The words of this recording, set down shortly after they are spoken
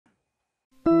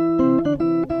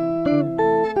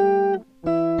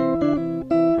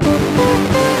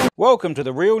Welcome to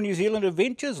the Real New Zealand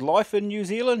Adventures Life in New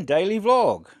Zealand Daily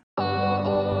Vlog.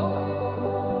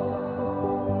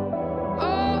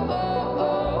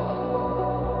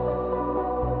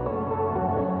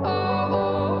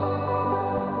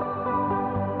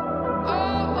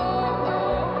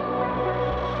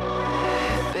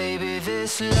 Baby,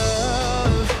 this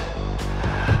love,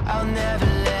 I'll never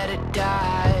let it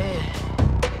die.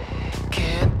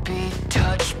 Can't be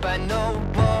touched by no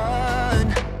one.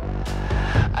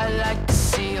 I like to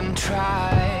see them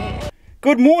try.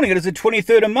 Good morning, it is the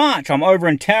 23rd of March. I'm over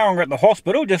in Tauranga at the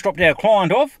hospital, just dropped our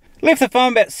client off. Left the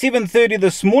farm about 7:30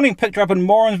 this morning, picked her up in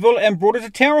Morrinsville and brought her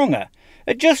to Tauranga.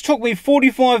 It just took me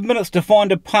 45 minutes to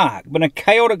find a park, been a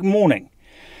chaotic morning.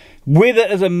 Weather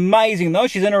is amazing though.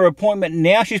 She's in her appointment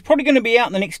now. She's probably going to be out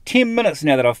in the next 10 minutes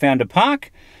now that I've found a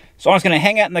park. So I'm just going to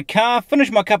hang out in the car, finish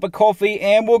my cup of coffee,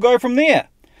 and we'll go from there.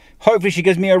 Hopefully she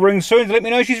gives me a ring soon to let me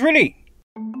know she's ready.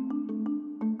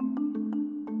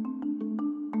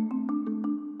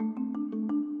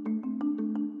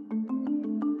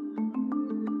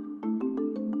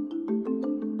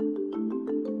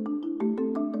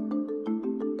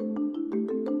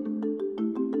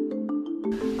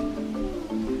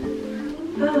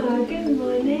 Oh, good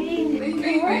morning.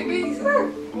 Babies.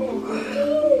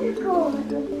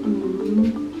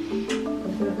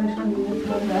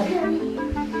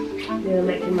 Yeah,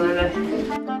 make you my life.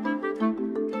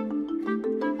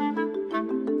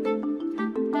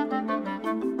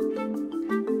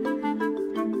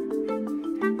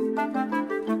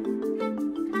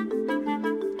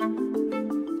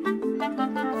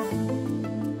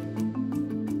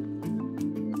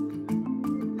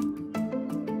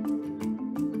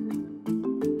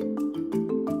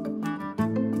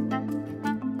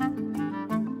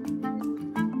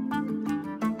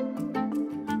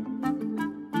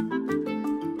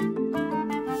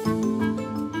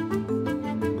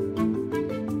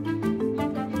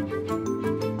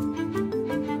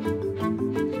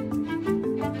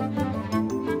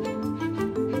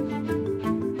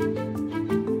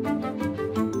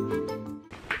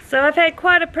 So I've had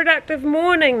quite a productive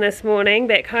morning this morning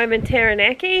back home in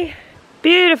Taranaki.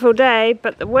 Beautiful day,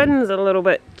 but the wind's a little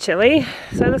bit chilly.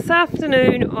 So this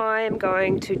afternoon I am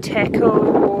going to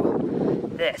tackle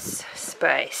this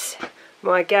space,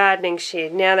 my gardening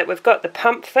shed. Now that we've got the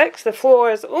pump fixed, the floor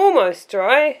is almost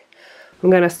dry. I'm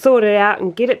going to sort it out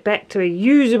and get it back to a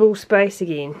usable space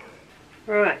again.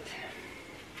 Right,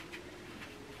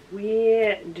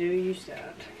 where do you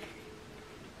start?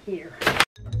 Here.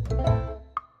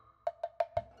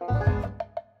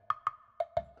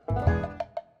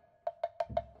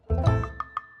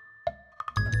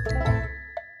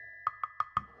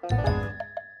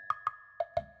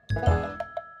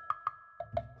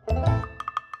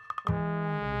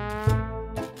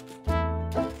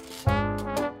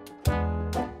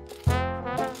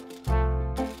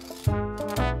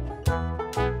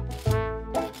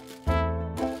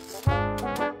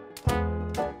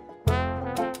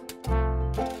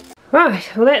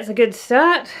 Right, well that's a good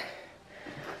start.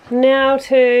 Now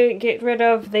to get rid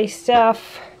of the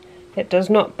stuff that does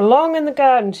not belong in the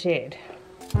garden shed.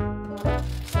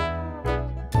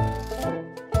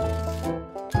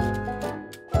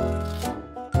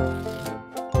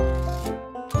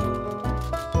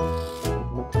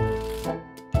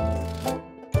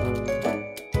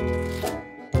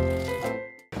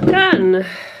 Done!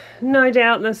 No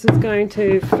doubt this is going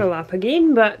to fill up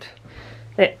again, but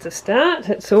that's a start.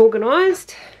 It's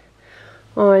organised.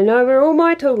 I know where all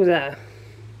my tools are.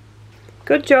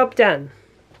 Good job done.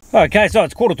 Okay, so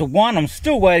it's 1:45. I'm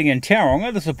still waiting in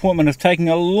Tauranga. This appointment is taking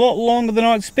a lot longer than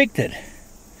I expected.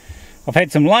 I've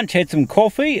had some lunch, had some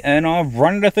coffee, and I've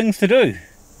run out of things to do.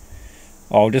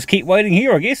 I'll just keep waiting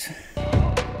here, I guess.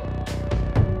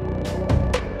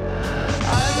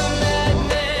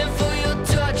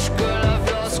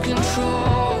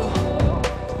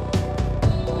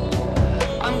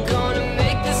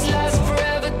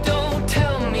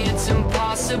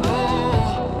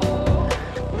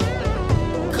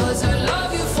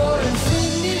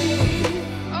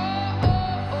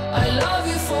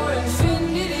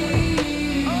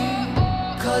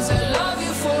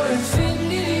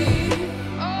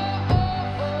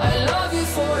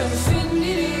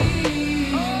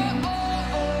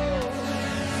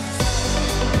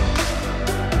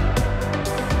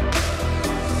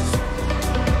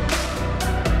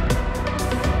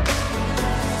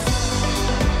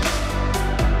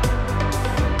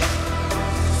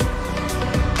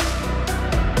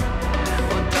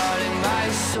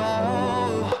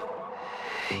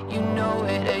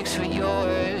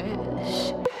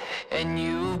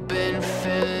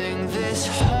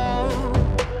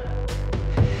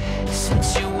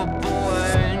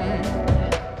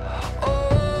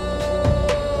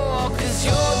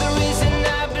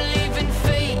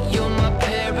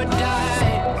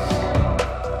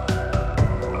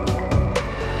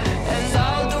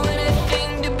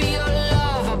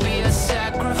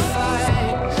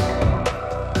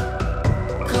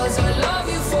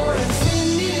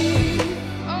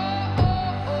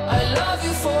 love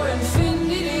you for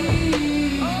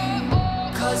infinity.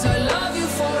 'Cause I love you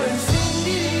for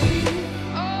infinity.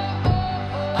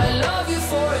 I love you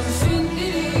for infinity.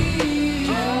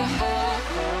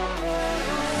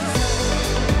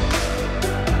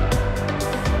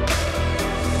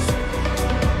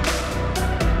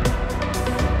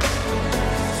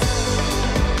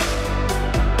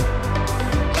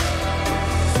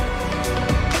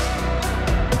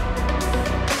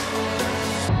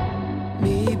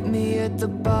 Meet me at the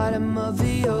bottom of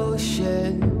the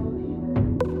ocean,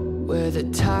 where the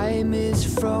time is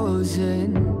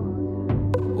frozen,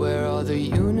 where all the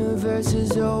universe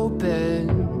is open.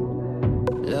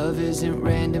 Love isn't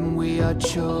random, we are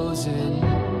chosen.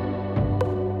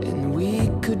 And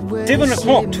we could wear 7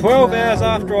 o'clock, 12 hours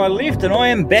after I left, and I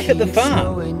am back at the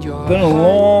farm. Been a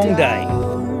long day.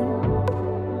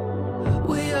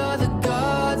 We are the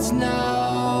gods now.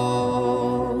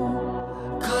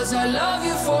 'Cause I love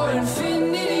you for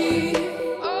infinity.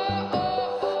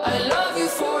 I love you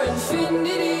for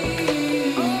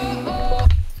infinity.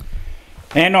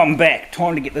 And I'm back.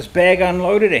 Time to get this bag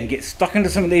unloaded and get stuck into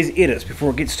some of these edits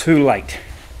before it gets too late.